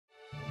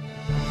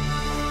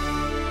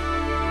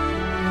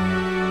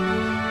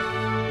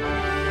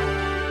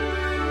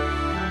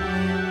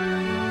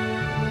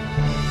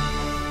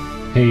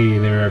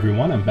there,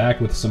 everyone. I'm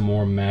back with some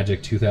more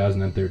Magic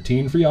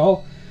 2013 for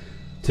y'all.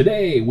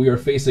 Today we are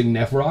facing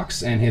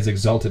Nefarox and his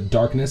Exalted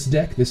Darkness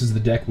deck. This is the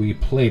deck we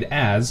played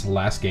as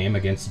last game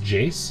against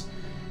Jace,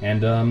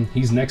 and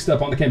he's next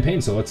up on the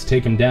campaign, so let's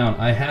take him down.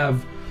 I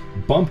have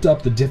bumped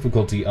up the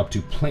difficulty up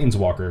to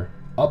Planeswalker,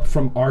 up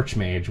from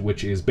Archmage,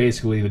 which is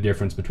basically the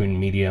difference between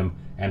medium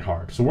and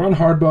hard. So we're on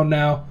hard mode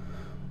now.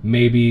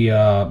 Maybe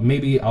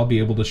I'll be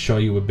able to show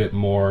you a bit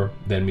more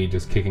than me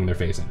just kicking their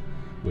face in,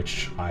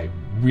 which I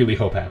really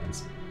hope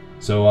happens.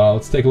 So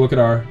let's take a look at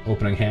our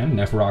opening hand.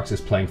 Nefarox is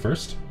playing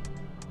first.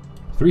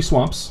 3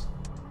 Swamps,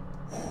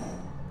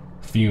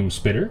 Fume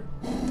Spitter,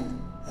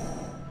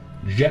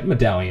 Jet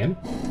Medallion,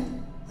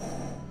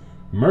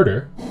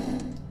 Murder,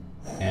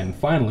 and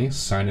finally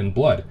Sign in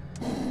Blood.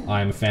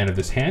 I'm a fan of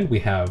this hand. We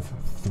have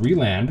 3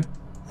 land,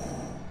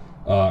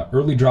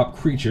 early drop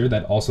creature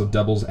that also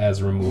doubles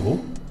as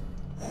removal,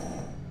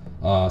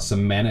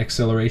 some mana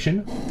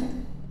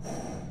acceleration,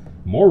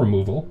 more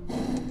removal,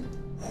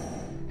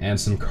 and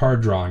some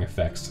card drawing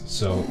effects.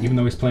 So even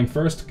though he's playing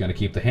first, gonna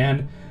keep the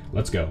hand.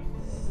 Let's go.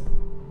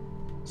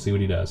 See what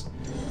he does.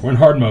 We're in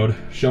hard mode.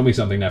 Show me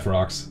something,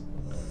 Nefarox.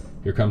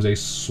 Here comes a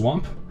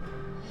Swamp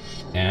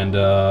and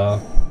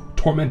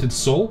Tormented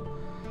Soul.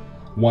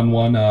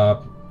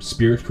 1/1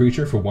 spirit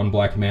creature for 1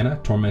 black mana.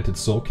 Tormented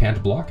Soul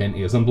can't block and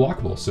is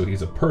unblockable, so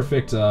he's a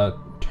perfect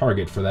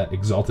target for that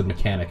Exalted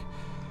mechanic.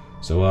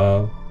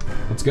 So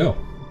let's go.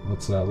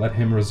 Let's let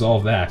him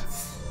resolve that.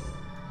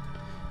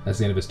 That's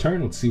the end of his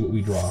turn. Let's see what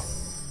we draw.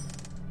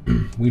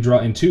 We draw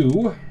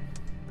into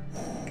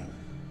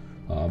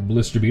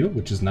Blister Beetle,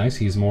 which is nice.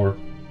 He's more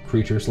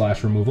creature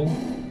 / removal.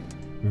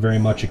 Very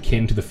much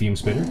akin to the Fume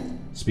Spitter.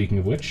 Speaking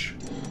of which,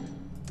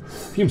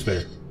 Fume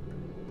Spitter.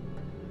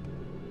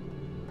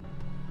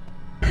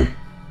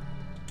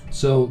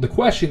 So the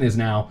question is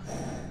now,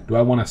 do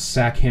I want to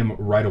sack him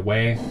right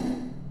away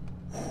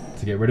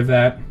to get rid of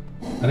that?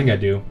 I think I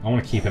do. I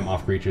want to keep him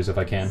off creatures if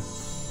I can.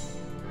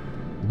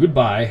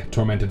 Goodbye,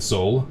 Tormented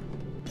Soul.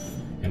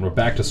 And we're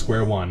back to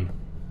square one.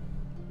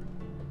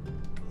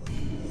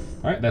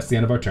 Alright, that's the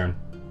end of our turn.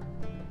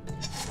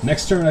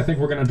 Next turn, I think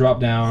we're going to drop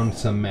down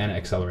some mana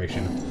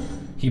acceleration.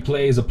 He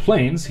plays a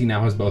Plains. He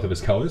now has both of his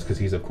colors, because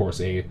he's, of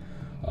course, a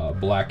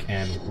black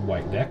and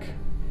white deck.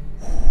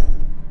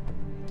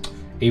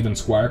 Aven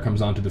Squire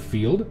comes onto the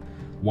field.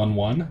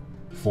 1/1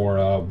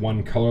 for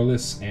 1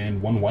 colorless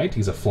and 1 white.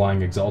 He's a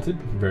flying Exalted.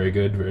 Very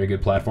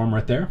good platform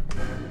right there.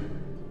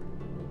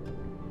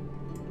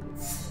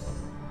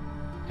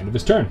 End of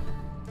his turn.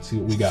 Let's see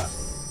what we got.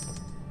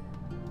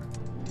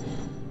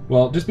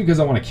 Well, just because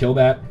I want to kill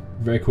that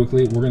very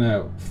quickly, we're going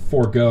to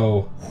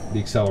forego the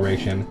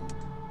acceleration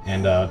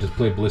and just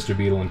play Blister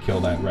Beetle and kill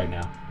that right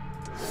now.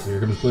 So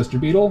here comes Blister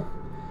Beetle,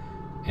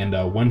 and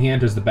when he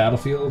enters the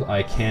battlefield,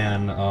 I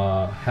can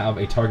have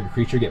a target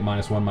creature get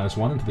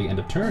 -1/-1 until the end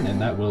of turn, and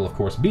that will, of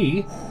course,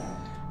 be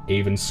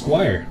Aven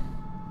Squire.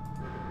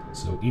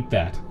 So eat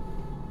that.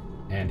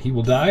 And he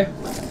will die,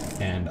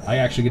 and I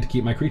actually get to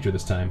keep my creature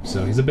this time,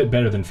 so he's a bit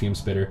better than Fume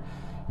Spitter,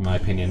 in my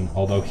opinion,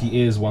 although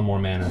he is 1 more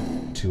mana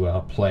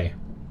to play.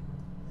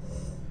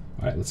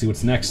 Alright, let's see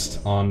what's next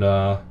on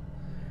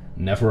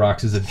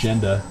Nefarox's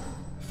agenda.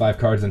 5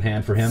 cards in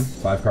hand for him,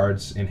 5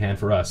 cards in hand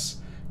for us.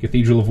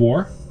 Cathedral of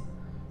War.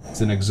 It's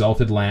an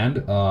Exalted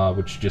land,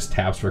 which just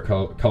taps for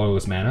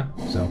colorless mana,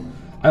 so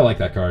I like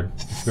that card.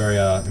 It's very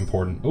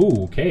important.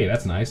 Ooh, okay,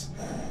 that's nice.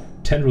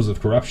 Tendrils of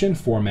Corruption,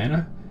 4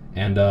 mana,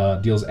 and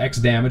deals X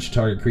damage to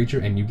target creature,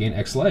 and you gain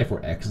X life,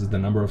 where X is the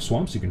number of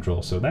swamps you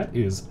control. So that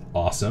is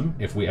awesome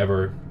if we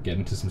ever get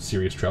into some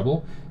serious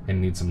trouble and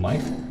need some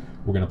life.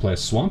 We're going to play a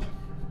Swamp,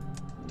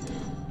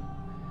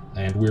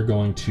 and we're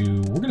going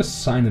to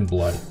Sign in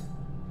Blood.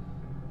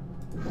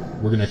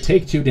 We're going to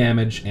take 2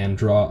 damage and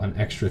draw an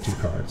extra 2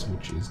 cards,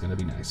 which is going to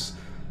be nice.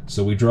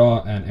 So we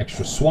draw an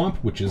extra Swamp,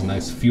 which is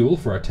nice fuel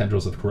for our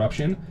Tendrils of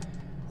Corruption,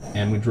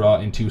 and we draw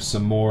into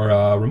some more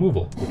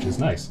removal, which is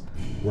nice.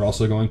 We're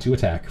also going to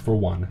attack for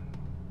 1.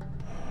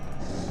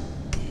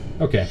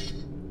 Okay.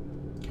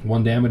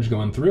 1 damage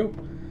going through.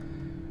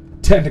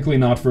 Technically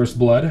not first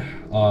blood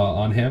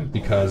on him,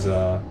 because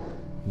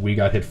we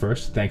got hit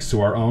first, thanks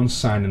to our own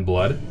Sign in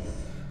Blood.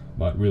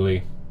 But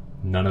really,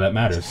 none of that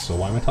matters, so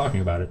why am I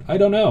talking about it? I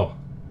don't know.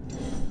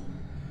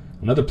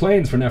 Another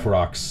Plains for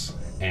Nefarox.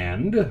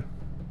 And...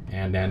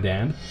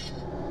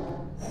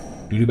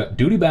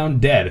 Duty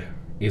Bound Dead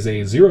is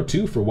a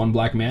 0/2 for 1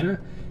 black mana,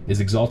 is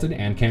Exalted,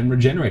 and can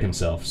regenerate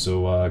himself.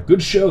 So,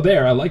 good show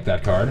there. I like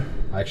that card.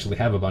 I actually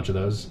have a bunch of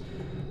those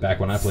back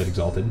when I played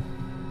Exalted.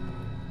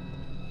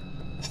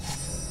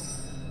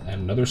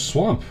 And another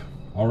Swamp.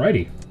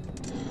 Alrighty.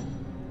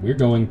 We're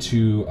going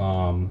to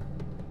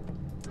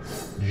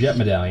Jet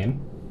Medallion.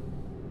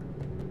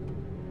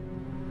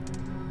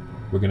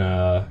 We're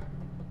gonna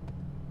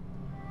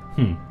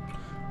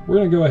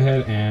go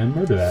ahead and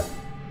murder that.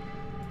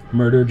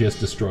 Murder just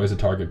destroys a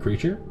target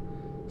creature.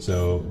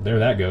 So there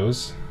that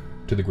goes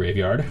to the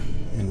graveyard,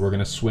 and we're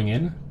gonna swing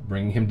in,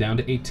 bringing him down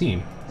to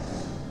 18.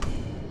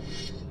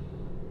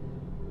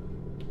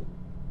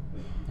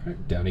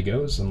 Alright, down he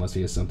goes, unless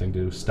he has something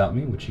to stop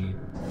me, which he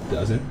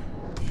doesn't.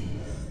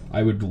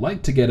 I would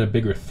like to get a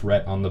bigger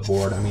threat on the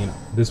board. I mean,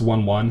 this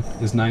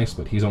 1/1 is nice,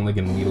 but he's only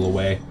going to needle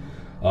away,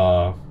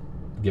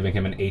 giving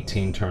him an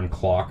 18-turn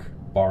clock,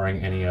 barring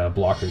any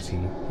blockers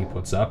he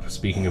puts up.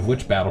 Speaking of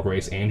which, Battle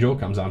Grace Angel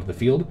comes onto the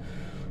field.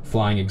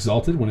 Flying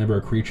Exalted, whenever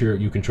a creature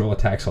you control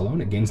attacks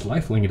alone, it gains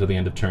lifelink until the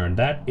end of turn.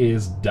 That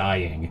is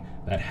dying.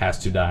 That has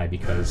to die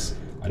because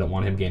I don't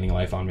want him gaining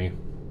life on me.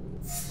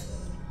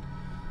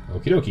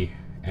 Okie dokie.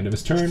 End of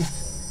his turn.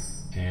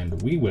 And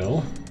we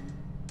will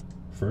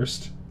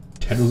first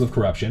Tendrils of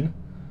Corruption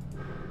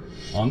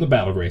on the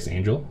Battle Grace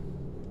Angel,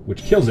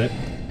 which kills it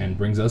and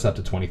brings us up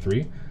to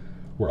 23.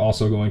 We're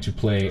also going to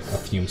play a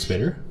Fume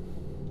Spitter.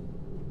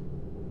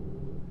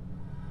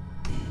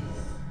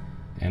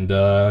 And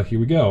here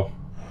we go.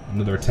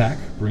 Another attack,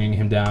 bringing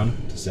him down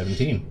to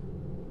 17.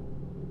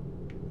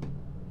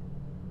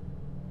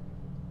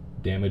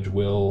 Damage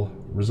will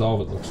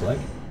resolve, it looks like.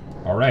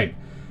 Alright.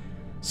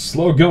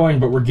 Slow going,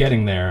 but we're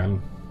getting there.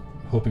 I'm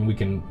hoping we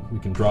can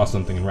draw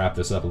something and wrap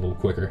this up a little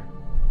quicker.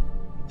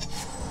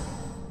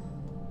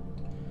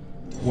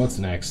 What's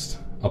next?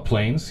 A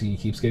Plains. He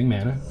keeps getting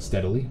mana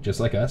steadily, just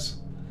like us.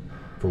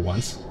 For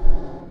once.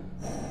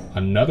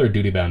 Another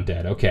Duty-Bound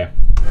Dead. Okay.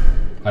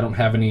 I don't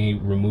have any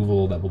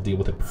removal that will deal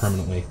with it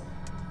permanently.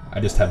 I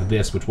just have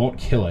this, which won't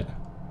kill it,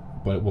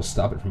 but it will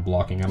stop it from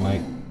blocking.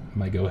 I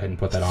might go ahead and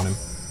put that on him.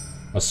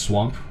 A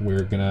Swamp.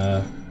 We're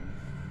gonna...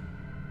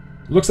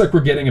 Looks like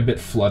we're getting a bit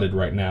flooded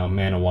right now,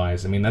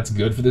 mana-wise. I mean, that's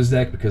good for this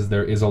deck because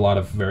there is a lot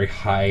of very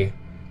high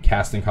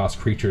casting cost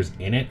creatures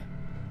in it.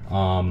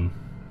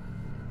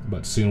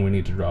 But soon we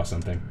need to draw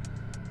something.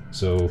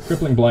 So,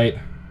 Crippling Blight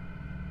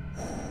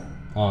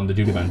on the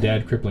Duty-Bound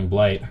Dead. Crippling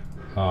Blight,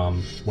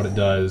 what it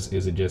does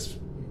is it just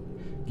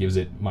gives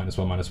it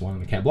 -1/-1,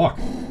 and it can't block.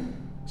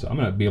 So I'm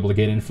going to be able to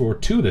get in for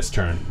 2 this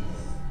turn.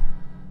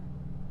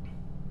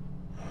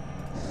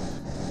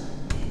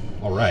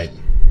 Alright.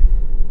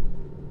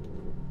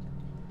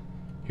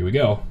 Here we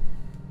go.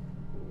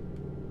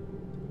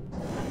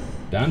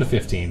 Down to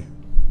 15.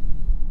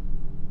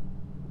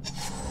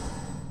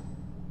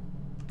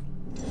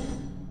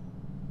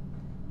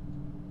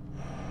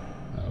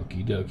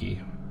 Okie dokie.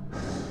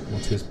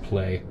 What's his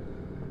play?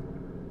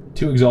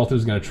 2 Exalted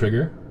is going to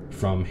trigger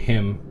from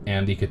him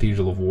and the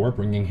Cathedral of War,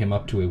 bringing him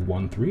up to a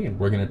 1/3, and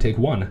we're going to take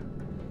 1.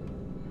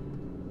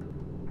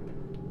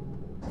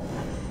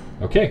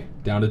 Okay,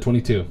 down to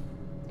 22.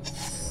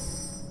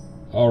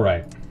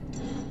 Alright.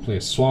 Play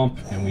a Swamp,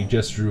 and we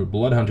just drew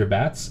Bloodhunter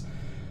Bats.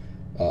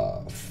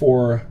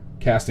 4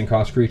 casting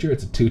cost creature.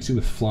 It's a 2/2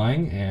 with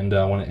flying, and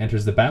when it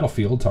enters the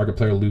battlefield, target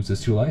player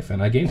loses 2 life,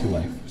 and I gain 2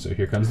 life. So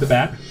here comes the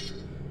bat.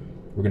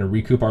 We're going to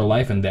recoup our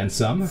life and then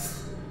some,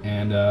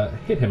 and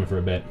hit him for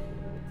a bit.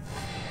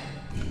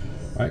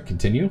 Alright,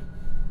 continue.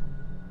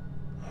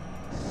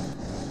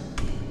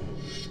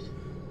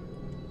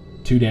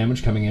 2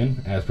 damage coming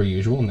in, as per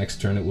usual. Next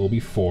turn it will be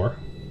 4.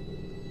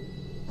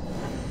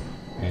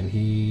 And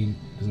he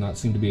does not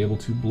seem to be able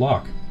to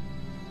block.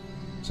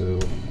 So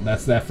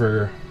that's that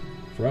for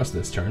us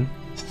this turn.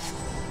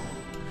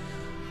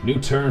 New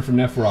turn from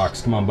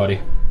Nefarox. Come on,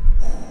 buddy.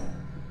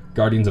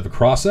 Guardians of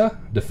Akrasa,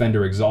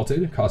 Defender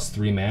Exalted, costs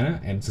 3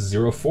 mana, and it's a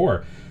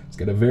 0/4. It's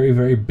got a very,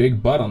 very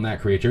big butt on that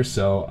creature,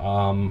 so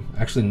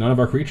actually none of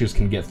our creatures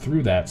can get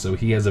through that, so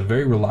he has a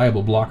very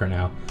reliable blocker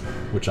now,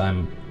 which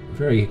I'm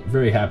very,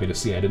 very happy to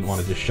see. I didn't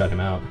want to just shut him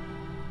out.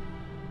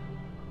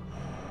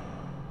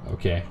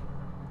 Okay.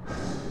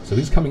 So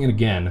he's coming in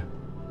again.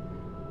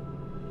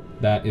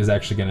 That is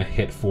actually going to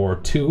hit for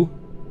 2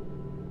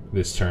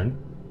 this turn,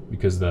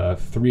 because the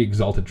 3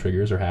 Exalted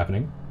triggers are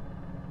happening.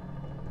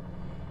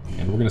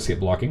 And we're going to skip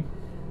blocking,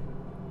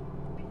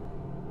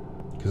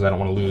 because I don't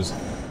want to lose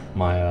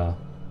my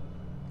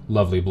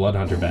lovely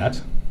Bloodhunter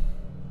Bat.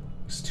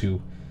 It's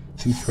too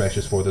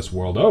precious for this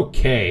world.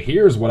 Okay,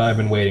 here's what I've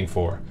been waiting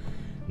for.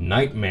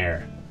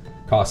 Nightmare.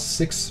 Costs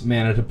 6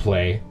 mana to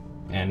play,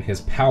 and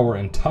his power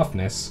and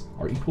toughness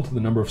are equal to the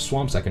number of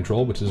swamps I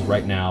control, which is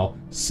right now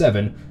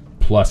 7,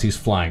 plus he's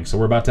flying. So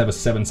we're about to have a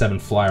 7/7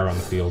 flyer on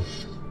the field.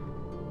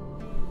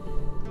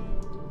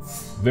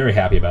 Very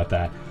happy about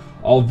that.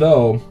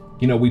 Although,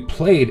 you know, we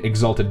played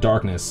Exalted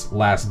Darkness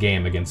last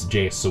game against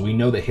Jace, so we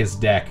know that his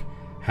deck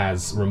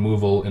has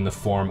removal in the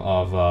form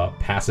of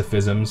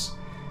Pacifisms,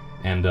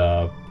 and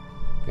I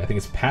think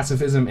it's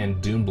Pacifism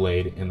and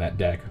Doomblade in that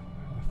deck.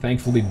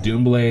 Thankfully,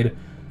 Doomblade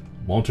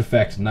won't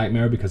affect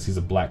Nightmare because he's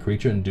a black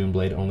creature, and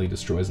Doomblade only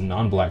destroys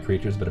non-black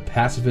creatures, but a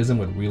Pacifism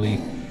would really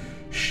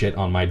shit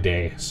on my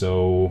day.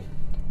 So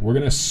we're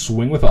going to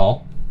swing with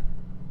all.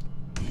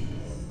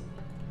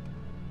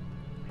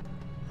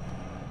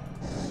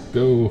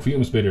 Go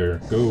Fume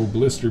Spitter, go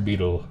Blister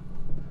Beetle,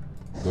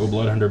 go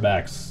Bloodhunter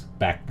Bats.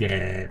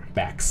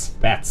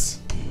 Bats.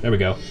 There we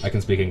go. I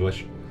can speak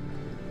English.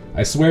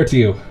 I swear to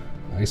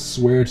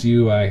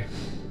you, I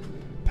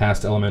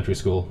passed elementary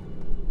school.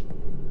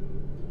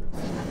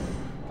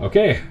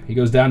 Okay, he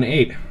goes down to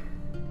 8.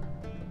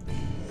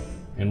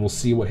 And we'll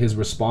see what his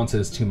response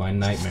is to my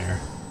Nightmare.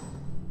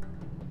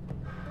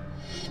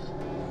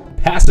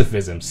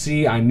 Pacifism.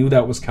 See, I knew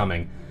that was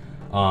coming.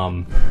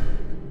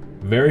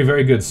 Very,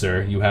 very good,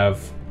 sir. You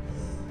have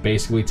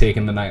basically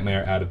taken the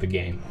nightmare out of the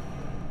game.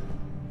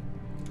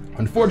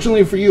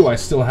 Unfortunately for you, I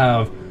still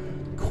have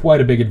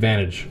quite a big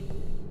advantage,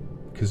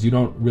 because you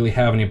don't really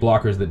have any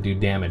blockers that do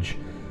damage,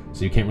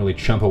 so you can't really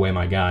chump away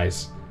my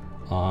guys.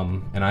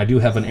 And I do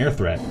have an air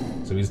threat,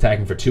 so he's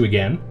attacking for 2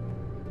 again.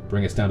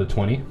 Bring us down to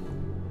 20.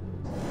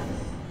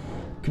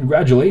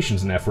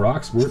 Congratulations,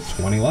 Nefarox. We're at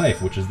 20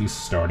 life, which is the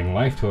starting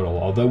life total.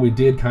 Although we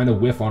did kind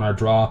of whiff on our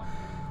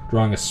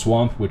drawing a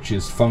swamp, which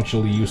is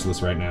functionally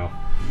useless right now.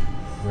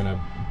 We're going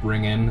to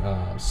bring in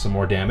some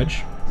more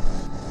damage.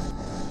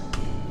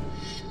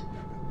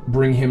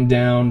 Bring him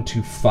down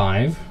to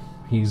 5.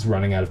 He's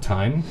running out of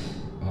time.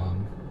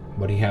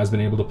 But he has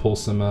been able to pull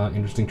some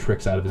interesting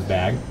tricks out of his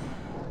bag,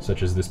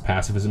 such as this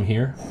pacifism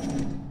here.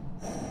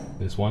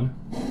 This one.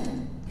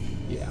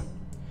 Yeah.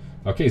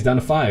 Okay, he's down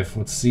to 5.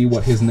 Let's see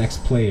what his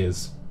next play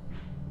is.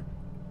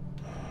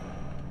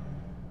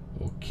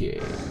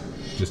 Okay.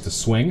 Just a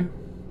swing.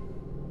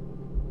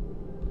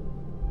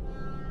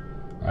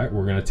 Alright,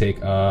 we're going to take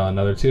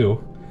another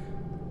 2.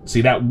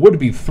 See, that would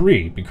be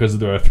 3, because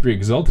there are 3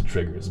 Exalted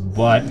triggers,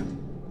 but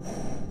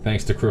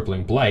thanks to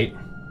Crippling Blight,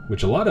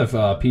 which a lot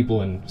of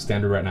people in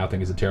Standard right now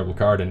think is a terrible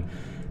card, and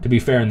to be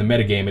fair, in the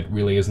metagame it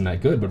really isn't that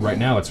good, but right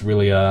now it's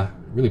really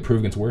really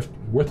proving its worth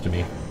to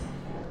me.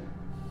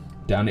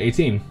 Down to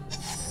 18.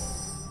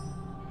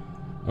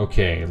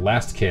 Okay,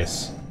 Last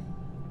Kiss.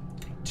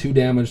 2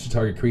 damage to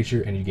target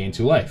creature, and you gain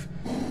 2 life.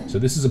 So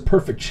this is a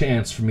perfect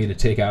chance for me to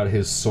take out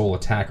his sole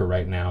attacker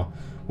right now,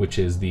 which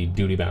is the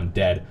Duty-Bound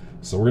Dead.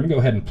 So we're going to go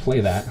ahead and play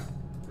that,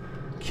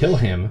 kill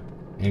him,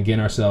 and gain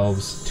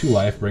ourselves 2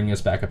 life, bringing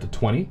us back up to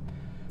 20.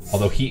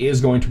 Although he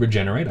is going to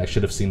regenerate. I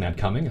should have seen that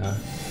coming.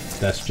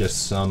 That's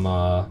just some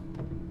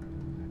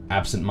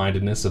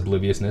absent-mindedness,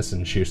 obliviousness,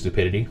 and sheer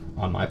stupidity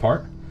on my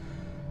part.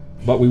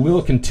 But we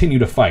will continue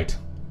to fight,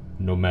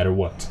 no matter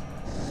what.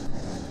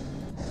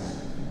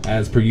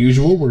 As per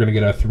usual, we're going to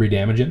get our 3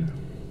 damage in.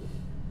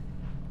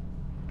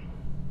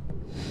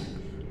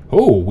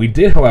 Oh, we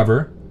did,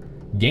 however,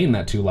 gain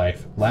that 2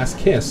 life. Last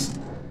Kiss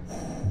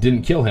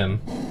didn't kill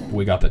him, but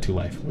we got that 2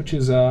 life, which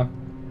is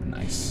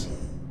nice.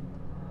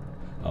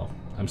 Oh,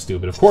 I'm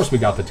stupid. Of course we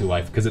got the 2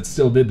 life, because it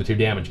still did the 2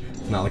 damage.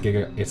 It's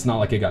not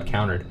like it got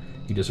countered.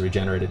 He just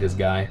regenerated his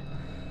guy.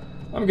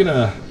 I'm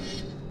gonna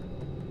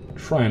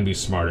try and be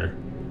smarter.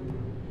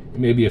 It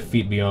may be a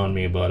feat beyond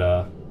me,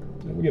 but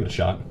we'll give it a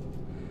shot.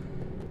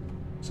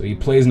 So he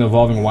plays an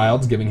Evolving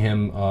Wilds, giving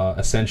him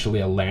essentially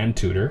a land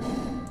tutor,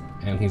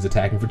 and he's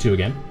attacking for 2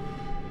 again,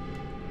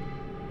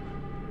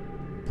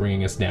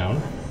 bringing us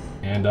down.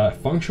 And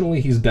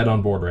functionally, he's dead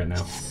on board right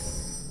now.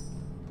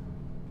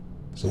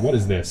 So what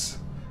is this?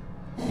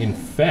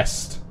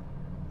 Infest.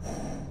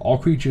 All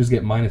creatures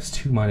get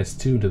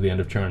 -2/-2 to the end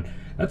of turn.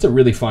 That's a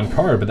really fun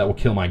card, but that will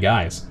kill my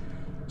guys.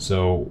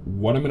 So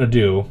what I'm going to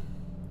do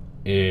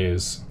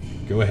is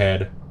go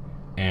ahead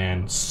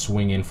and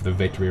swing in for the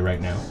victory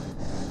right now.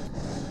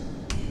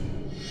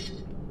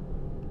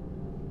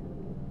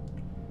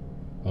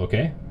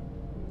 Okay.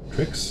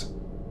 Tricks.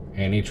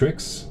 Any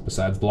tricks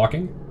besides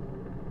blocking?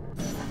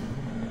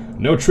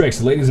 No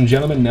tricks, ladies and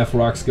gentlemen.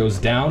 Nefarox goes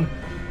down.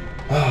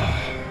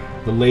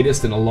 The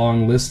latest in a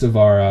long list of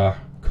our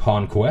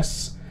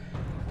conquests.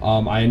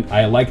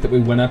 I like that we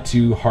went up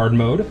to hard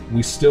mode.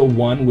 We still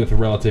won with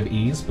relative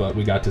ease, but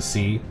we got to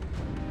see,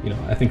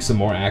 I think some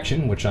more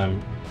action, which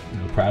I'm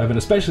proud of, and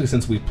especially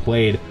since we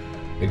played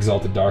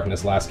Exalted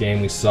Darkness last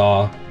game, we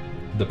saw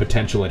the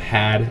potential it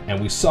had, and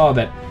we saw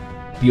that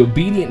the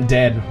Obedient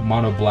Dead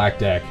mono black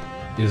deck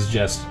is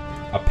just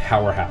a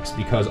powerhouse,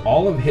 because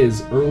all of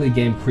his early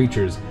game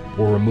creatures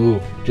were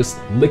removed just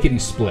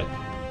lickety-split.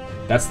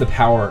 That's the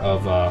power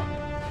of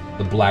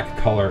the black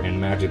color in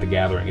Magic the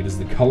Gathering. It is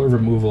the color of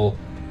removal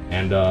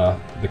and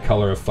the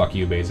color of fuck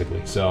you,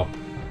 basically. So,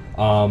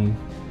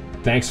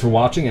 thanks for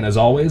watching, and as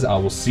always, I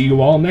will see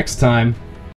you all next time.